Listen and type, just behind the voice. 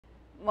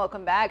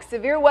Welcome back.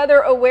 Severe Weather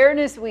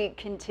Awareness Week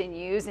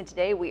continues, and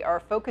today we are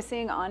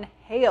focusing on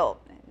hail.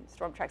 And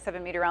Storm Track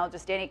 7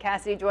 meteorologist Danny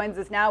Cassidy joins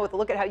us now with a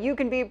look at how you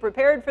can be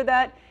prepared for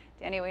that.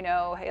 Danny, we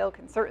know hail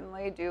can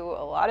certainly do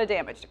a lot of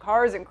damage to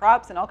cars and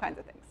crops and all kinds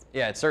of things.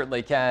 Yeah, it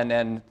certainly can.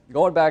 And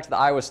going back to the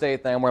Iowa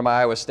State thing, I'm wearing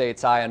my Iowa State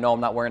tie. I know I'm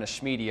not wearing a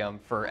schmedium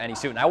for any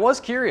suit. And I was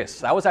curious.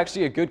 That was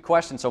actually a good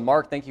question. So,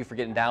 Mark, thank you for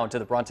getting down to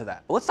the brunt of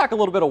that. But let's talk a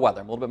little bit of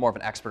weather. I'm a little bit more of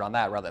an expert on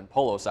that rather than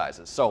polo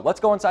sizes. So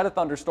let's go inside a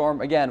thunderstorm.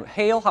 Again,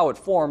 hail, how it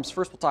forms.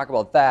 First, we'll talk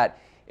about that.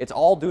 It's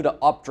all due to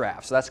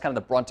updraft, so that's kind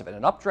of the brunt of it.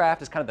 An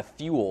updraft is kind of the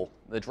fuel,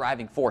 the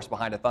driving force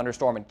behind a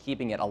thunderstorm and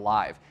keeping it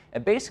alive.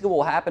 And basically what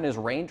will happen is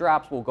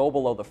raindrops will go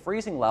below the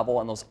freezing level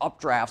and those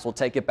updrafts will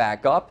take it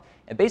back up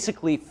and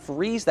basically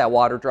freeze that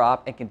water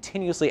drop and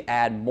continuously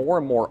add more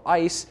and more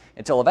ice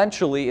until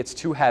eventually it's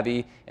too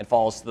heavy and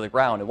falls to the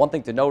ground. And one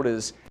thing to note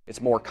is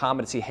it's more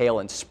common to see hail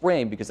in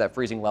spring because that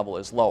freezing level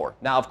is lower.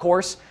 Now, of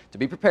course, to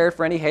be prepared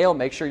for any hail,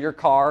 make sure your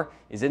car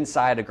is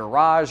inside a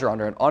garage or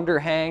under an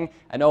underhang.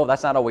 I know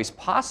that's not always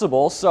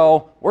possible,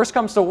 so worst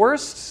comes to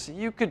worst,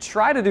 you could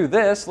try to do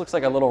this. Looks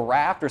like a little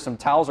raft or some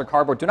towels or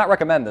cardboard. Do not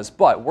recommend this,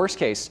 but worst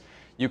case,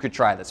 you could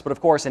try this. But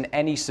of course, in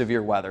any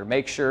severe weather,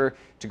 make sure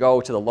to go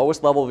to the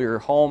lowest level of your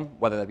home,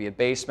 whether that be a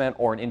basement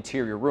or an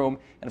interior room,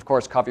 and of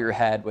course, cover your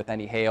head with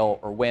any hail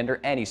or wind or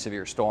any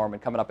severe storm.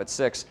 And coming up at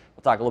 6,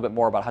 we'll talk a little bit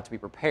more about how to be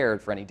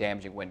prepared for any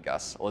damaging wind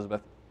gusts.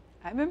 Elizabeth?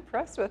 I'm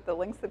impressed with the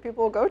lengths that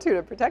people will go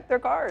to protect their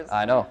cars.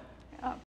 I know.